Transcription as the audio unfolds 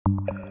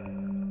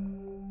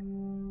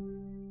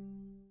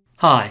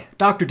Hi,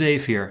 Dr.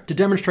 Dave here to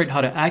demonstrate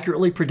how to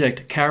accurately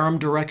predict Carom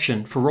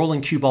direction for rolling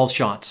cue ball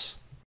shots.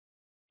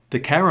 The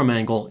Carom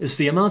angle is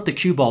the amount the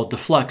cue ball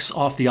deflects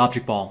off the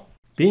object ball.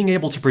 Being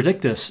able to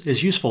predict this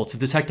is useful to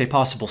detect a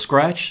possible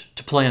scratch,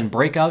 to plan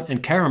breakout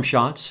and Carom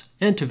shots,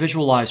 and to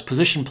visualize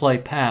position play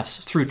paths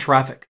through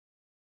traffic.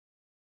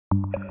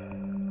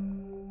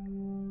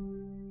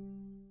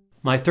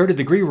 My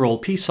 30-degree roll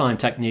peace sign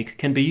technique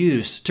can be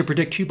used to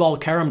predict cue ball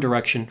Carom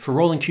direction for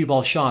rolling cue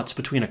ball shots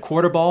between a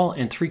quarter ball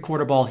and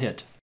three-quarter ball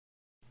hit.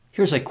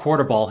 Here's a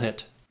quarter ball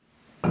hit.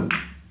 And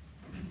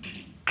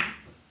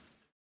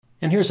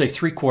here's a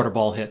three-quarter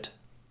ball hit.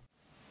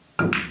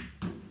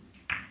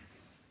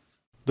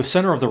 The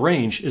center of the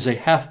range is a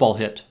half ball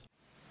hit.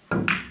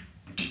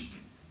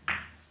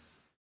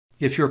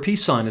 If your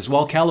peace sign is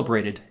well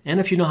calibrated, and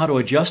if you know how to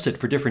adjust it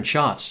for different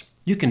shots,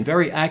 you can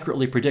very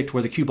accurately predict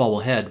where the cue ball will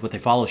head with a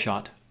follow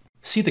shot.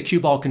 See the cue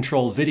ball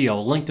control video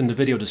linked in the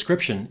video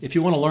description if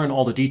you want to learn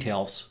all the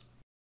details.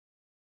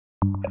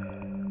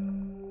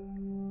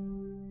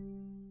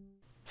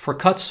 For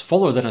cuts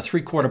fuller than a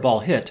three-quarter ball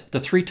hit, the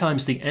 3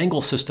 times the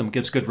angle system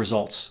gives good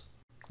results.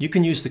 You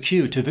can use the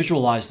cue to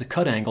visualize the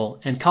cut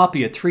angle and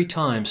copy it 3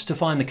 times to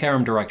find the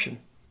Carom direction.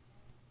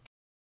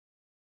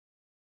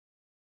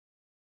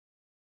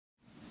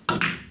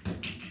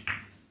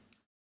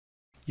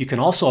 You can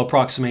also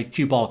approximate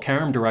cue ball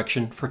Carom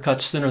direction for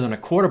cuts thinner than a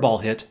quarter ball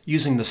hit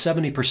using the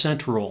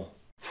 70% rule.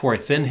 For a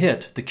thin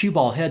hit, the cue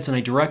ball heads in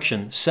a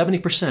direction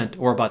 70%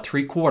 or about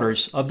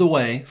 3/4 of the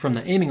way from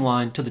the aiming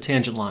line to the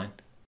tangent line.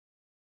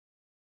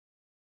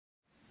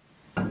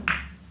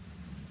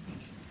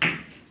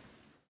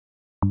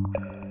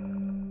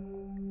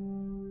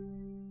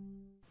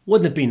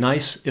 Wouldn't it be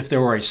nice if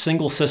there were a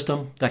single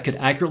system that could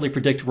accurately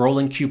predict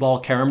rolling cue ball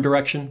Carom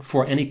direction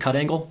for any cut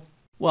angle?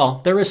 Well,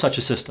 there is such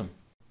a system.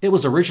 It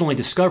was originally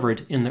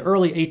discovered in the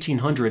early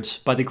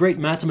 1800s by the great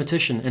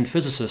mathematician and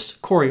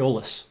physicist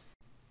Coriolis.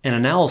 An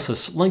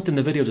analysis linked in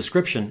the video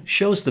description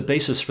shows the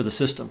basis for the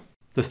system.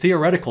 The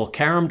theoretical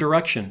Carom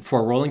direction for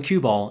a rolling cue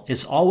ball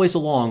is always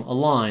along a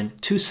line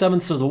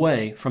 2/7 of the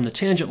way from the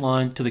tangent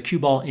line to the cue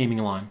ball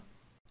aiming line.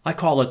 I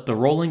call it the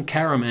rolling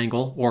Carom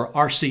angle or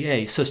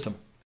RCA system.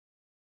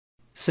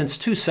 Since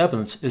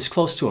 2/7 is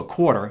close to a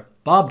quarter,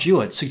 Bob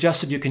Jewett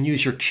suggested you can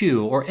use your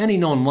cue or any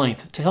known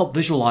length to help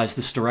visualize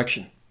this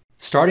direction.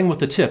 Starting with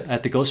the tip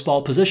at the ghost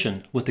ball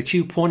position with the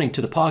cue pointing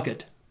to the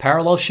pocket,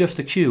 parallel shift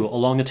the cue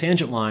along the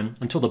tangent line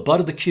until the butt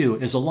of the cue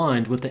is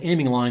aligned with the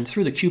aiming line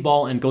through the cue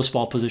ball and ghost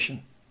ball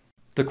position.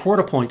 The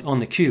quarter point on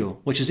the cue,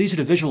 which is easy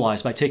to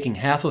visualize by taking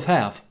half of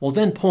half, will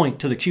then point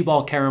to the cue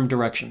ball Carom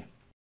direction.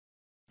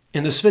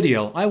 In this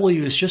video, I will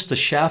use just the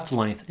shaft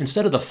length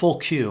instead of the full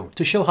cue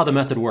to show how the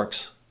method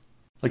works.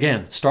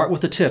 Again, start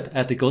with the tip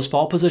at the ghost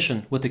ball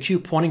position with the cue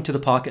pointing to the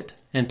pocket,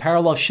 and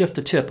parallel shift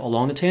the tip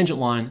along the tangent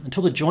line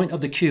until the joint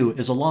of the cue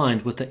is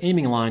aligned with the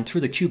aiming line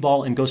through the cue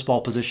ball and ghost ball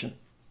position.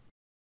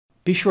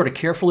 Be sure to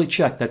carefully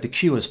check that the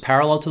cue is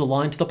parallel to the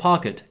line to the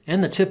pocket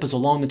and the tip is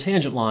along the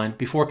tangent line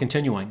before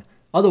continuing,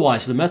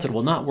 otherwise the method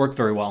will not work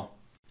very well.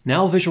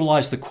 Now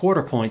visualize the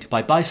quarter point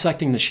by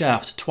bisecting the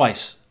shaft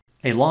twice.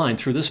 A line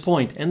through this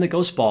point and the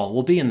ghost ball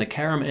will be in the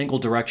Carom angle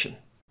direction.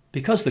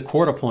 Because the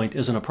quarter point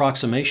is an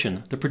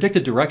approximation, the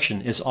predicted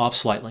direction is off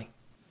slightly.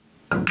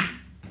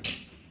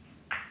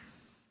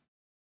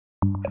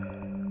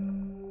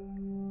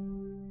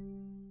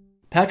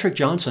 Patrick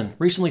Johnson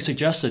recently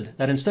suggested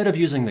that instead of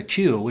using the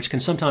cue, which can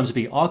sometimes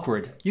be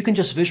awkward, you can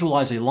just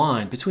visualize a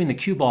line between the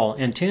cue ball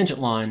and tangent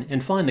line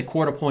and find the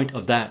quarter point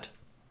of that.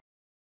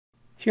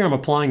 Here I'm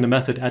applying the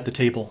method at the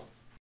table.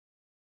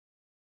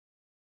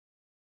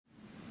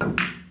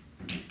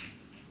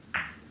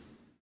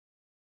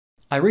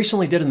 I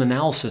recently did an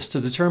analysis to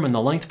determine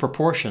the length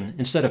proportion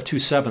instead of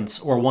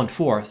 2/7 or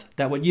 1/4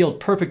 that would yield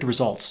perfect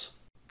results.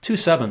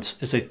 2/7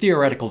 is a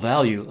theoretical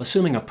value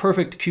assuming a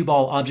perfect cue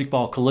ball object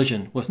ball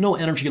collision with no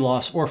energy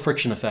loss or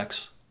friction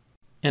effects.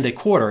 And a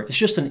quarter is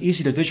just an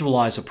easy to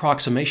visualize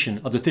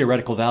approximation of the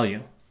theoretical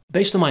value.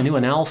 Based on my new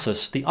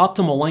analysis, the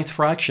optimal length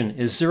fraction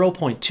is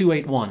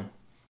 0.281.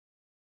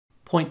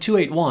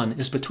 0.281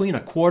 is between a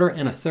quarter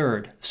and a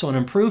third, so an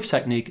improved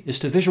technique is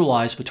to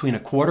visualize between a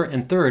quarter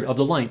and third of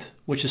the length,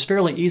 which is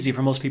fairly easy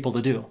for most people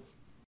to do.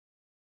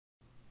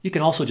 You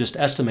can also just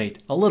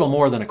estimate a little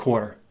more than a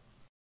quarter.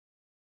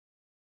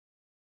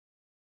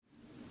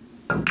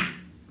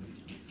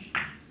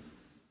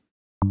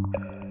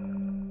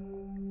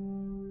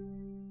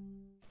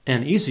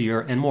 An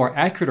easier and more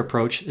accurate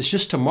approach is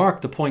just to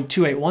mark the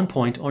 0.281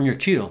 point on your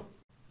cue.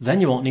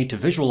 Then you won't need to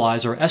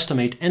visualize or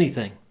estimate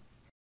anything.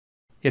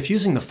 If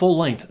using the full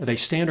length of a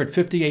standard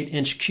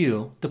 58-inch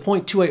cue, the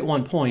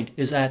 0.281 point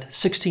is at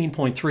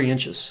 16.3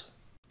 inches.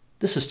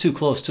 This is too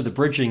close to the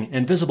bridging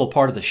and visible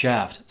part of the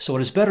shaft, so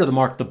it is better to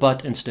mark the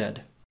butt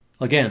instead.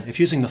 Again,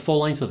 if using the full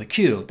length of the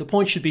cue, the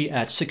point should be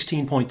at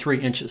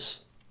 16.3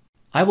 inches.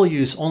 I will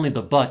use only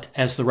the butt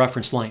as the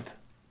reference length.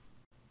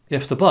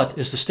 If the butt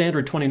is the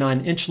standard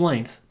 29-inch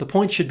length, the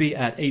point should be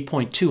at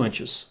 8.2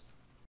 inches.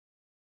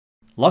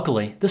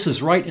 Luckily, this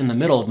is right in the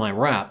middle of my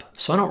wrap,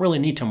 so I don't really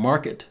need to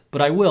mark it,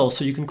 but I will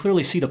so you can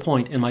clearly see the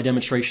point in my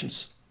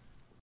demonstrations.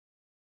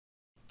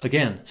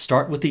 Again,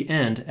 start with the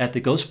end at the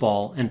ghost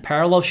ball and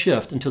parallel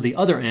shift until the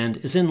other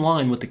end is in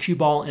line with the cue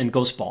ball and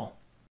ghost ball.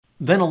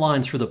 Then a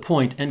line through the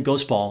point and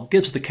ghost ball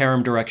gives the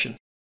carom direction.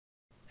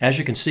 As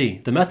you can see,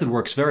 the method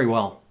works very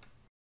well.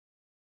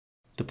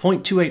 The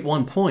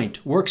 .281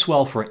 point works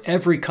well for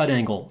every cut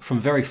angle from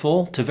very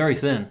full to very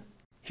thin.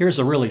 Here's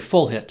a really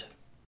full hit.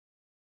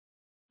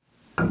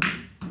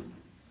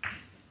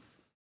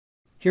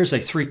 Here's a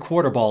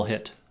 3/4 ball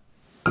hit.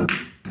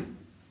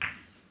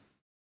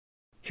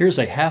 Here's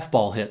a half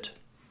ball hit.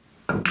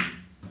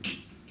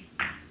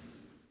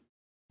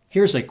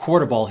 Here's a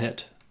 1/4 ball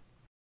hit.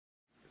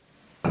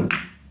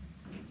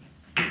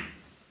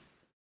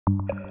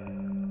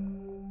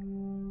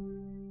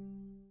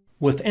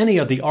 With any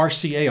of the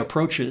RCA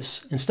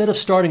approaches, instead of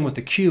starting with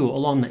the cue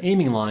along the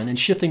aiming line and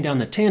shifting down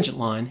the tangent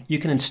line, you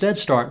can instead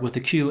start with the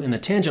cue in the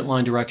tangent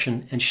line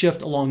direction and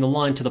shift along the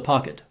line to the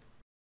pocket.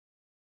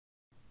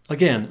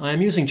 Again, I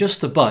am using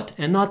just the butt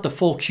and not the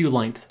full cue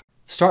length.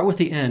 Start with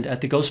the end at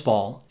the ghost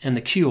ball and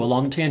the cue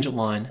along the tangent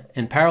line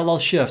and parallel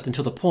shift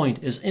until the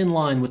point is in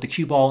line with the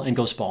cue ball and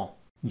ghost ball.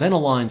 Then a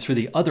line through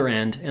the other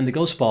end and the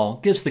ghost ball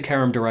gives the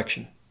carom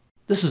direction.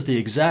 This is the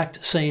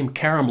exact same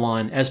carom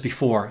line as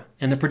before,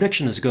 and the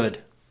prediction is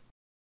good.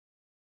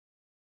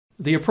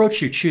 The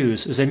approach you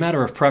choose is a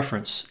matter of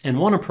preference, and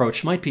one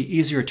approach might be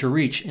easier to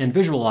reach and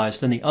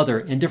visualize than the other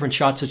in different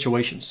shot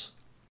situations.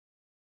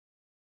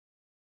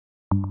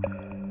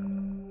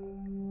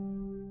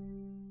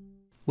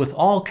 With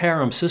all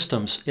carom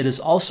systems, it is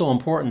also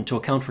important to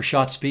account for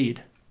shot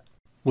speed.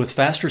 With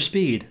faster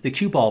speed, the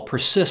cue ball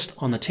persists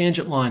on the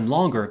tangent line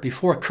longer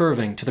before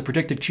curving to the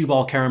predicted cue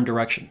ball carom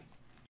direction.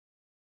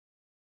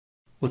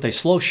 With a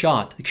slow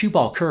shot, the cue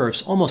ball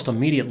curves almost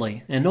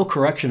immediately and no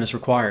correction is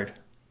required.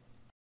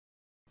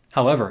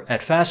 However,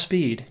 at fast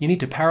speed, you need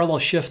to parallel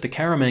shift the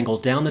carom angle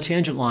down the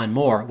tangent line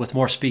more with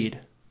more speed.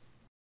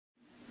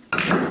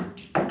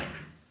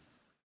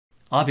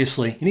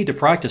 Obviously, you need to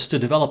practice to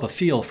develop a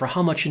feel for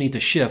how much you need to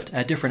shift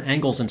at different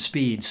angles and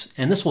speeds,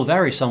 and this will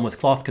vary some with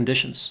cloth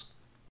conditions.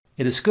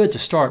 It is good to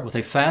start with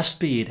a fast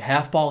speed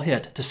half ball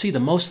hit to see the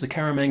most the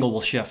carom angle will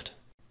shift.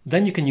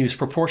 Then you can use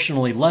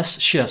proportionally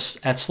less shifts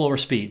at slower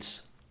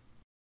speeds.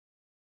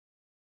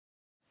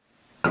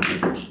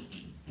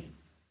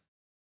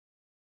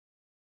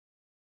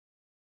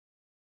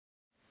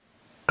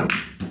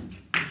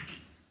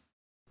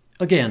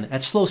 Again,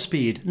 at slow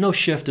speed, no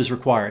shift is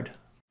required.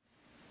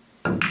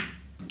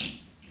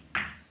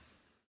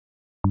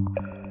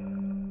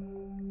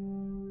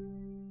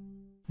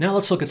 Now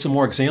let's look at some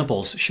more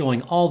examples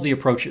showing all the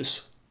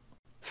approaches.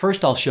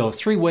 First, I'll show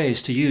 3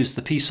 ways to use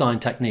the peace sign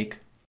technique.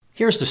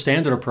 Here's the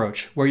standard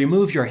approach, where you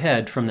move your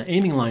head from the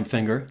aiming line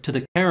finger to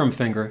the carom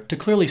finger to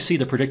clearly see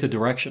the predicted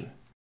direction.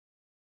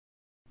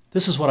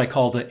 This is what I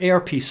call the air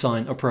peace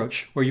sign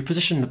approach, where you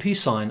position the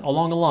peace sign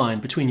along a line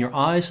between your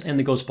eyes and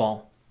the ghost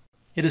ball.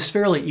 It is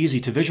fairly easy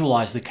to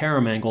visualize the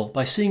carom angle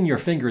by seeing your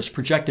fingers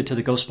projected to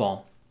the ghost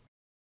ball.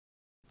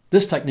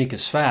 This technique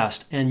is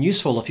fast and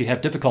useful if you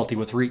have difficulty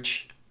with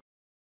reach.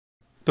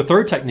 The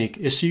third technique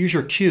is to use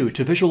your cue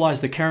to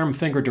visualize the carom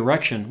finger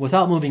direction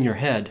without moving your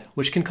head,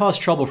 which can cause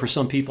trouble for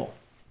some people.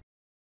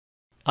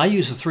 I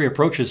use the 3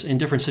 approaches in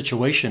different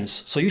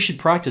situations, so you should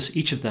practice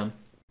each of them.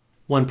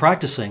 When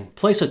practicing,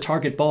 place a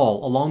target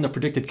ball along the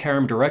predicted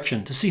carom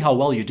direction to see how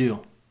well you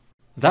do.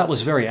 That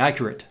was very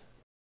accurate.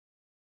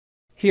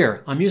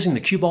 Here, I'm using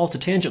the cue ball to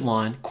tangent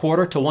line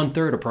 1/4 to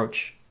 1/3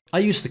 approach. I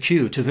use the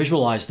cue to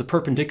visualize the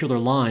perpendicular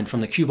line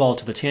from the cue ball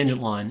to the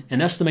tangent line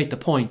and estimate the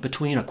point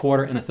between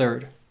 1/4 and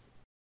 1/3.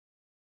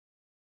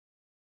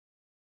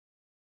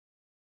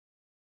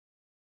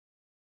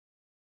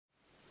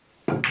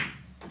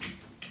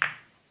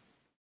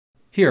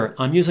 Here,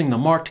 I'm using the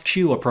marked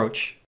cue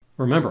approach.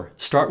 Remember,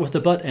 start with the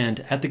butt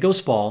end at the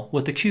ghost ball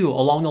with the cue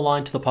along the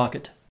line to the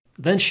pocket.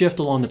 Then shift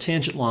along the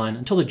tangent line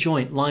until the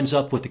joint lines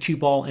up with the cue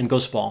ball and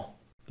ghost ball.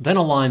 Then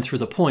a line through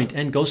the point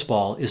and ghost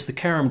ball is the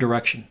carom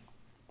direction.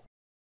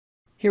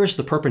 Here is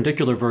the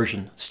perpendicular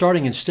version,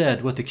 starting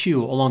instead with the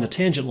cue along the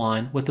tangent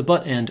line with the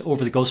butt end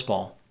over the ghost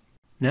ball.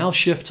 Now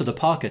shift to the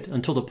pocket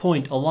until the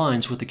point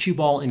aligns with the cue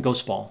ball and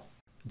ghost ball.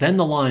 Then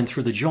the line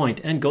through the joint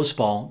and ghost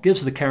ball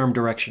gives the carom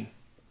direction.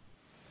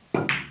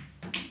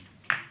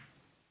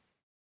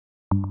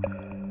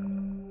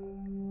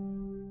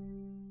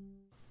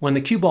 When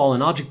the cue ball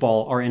and object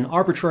ball are in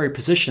arbitrary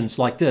positions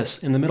like this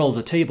in the middle of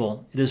the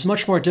table, it is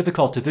much more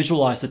difficult to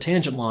visualize the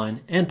tangent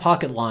line and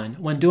pocket line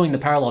when doing the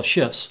parallel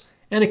shifts,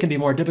 and it can be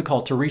more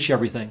difficult to reach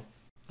everything.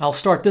 I'll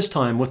start this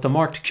time with the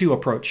marked cue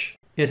approach.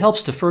 It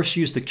helps to first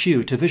use the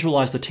cue to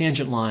visualize the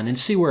tangent line and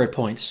see where it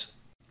points.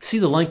 See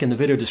the link in the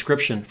video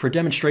description for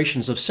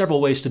demonstrations of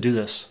several ways to do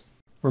this.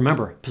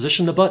 Remember,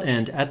 position the butt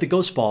end at the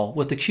ghost ball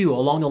with the cue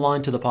along the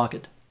line to the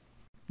pocket.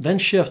 Then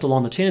shift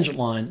along the tangent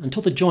line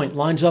until the joint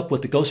lines up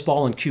with the ghost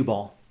ball and cue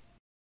ball.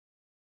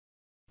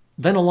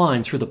 Then a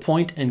line through the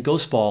point and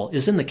ghost ball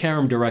is in the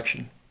carom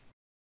direction.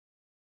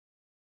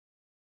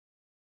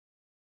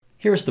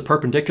 Here's the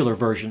perpendicular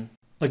version.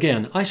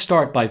 Again, I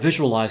start by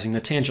visualizing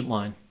the tangent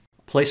line.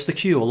 Place the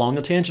cue along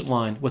the tangent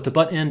line with the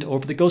butt end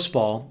over the ghost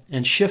ball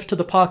and shift to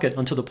the pocket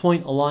until the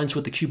point aligns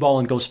with the cue ball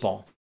and ghost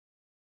ball.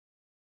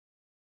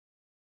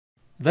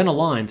 Then a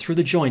line through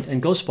the joint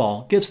and ghost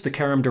ball gives the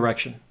carom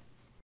direction.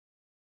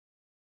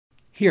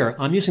 Here,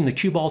 I'm using the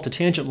cue ball to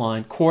tangent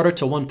line quarter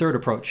to 1/3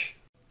 approach.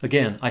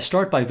 Again, I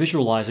start by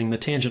visualizing the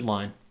tangent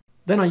line.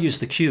 Then I use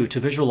the cue to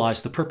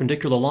visualize the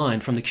perpendicular line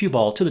from the cue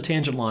ball to the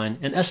tangent line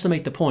and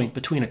estimate the point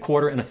between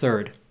 1/4 and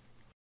 1/3.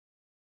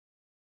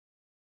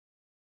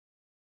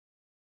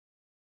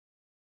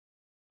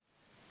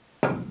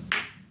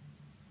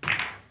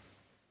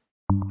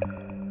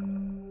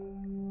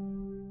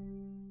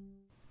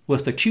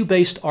 With the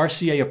cue-based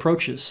RCA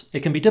approaches, it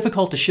can be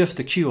difficult to shift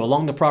the cue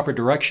along the proper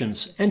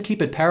directions and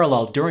keep it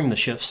parallel during the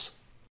shifts.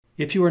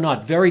 If you are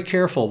not very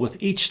careful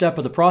with each step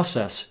of the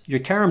process, your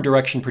carom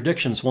direction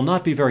predictions will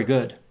not be very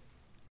good.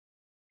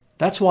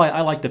 That's why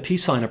I like the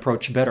P-sign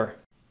approach better.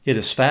 It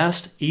is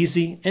fast,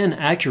 easy, and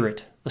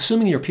accurate,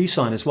 assuming your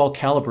P-sign is well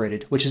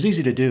calibrated, which is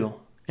easy to do,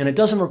 and it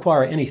doesn't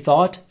require any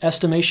thought,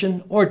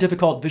 estimation, or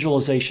difficult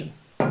visualization.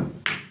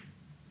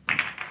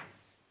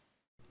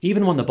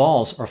 Even when the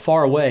balls are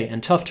far away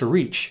and tough to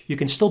reach, you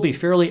can still be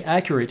fairly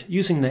accurate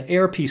using the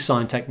air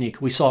P-sign technique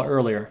we saw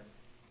earlier.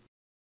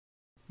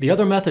 The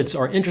other methods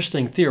are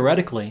interesting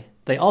theoretically.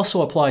 They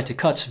also apply to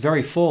cuts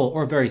very full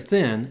or very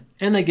thin,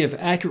 and they give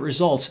accurate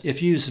results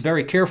if used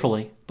very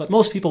carefully, but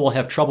most people will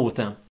have trouble with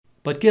them.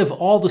 But give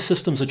all the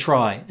systems a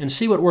try and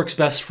see what works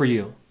best for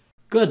you.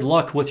 Good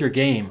luck with your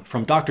game,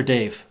 from Dr.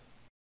 Dave.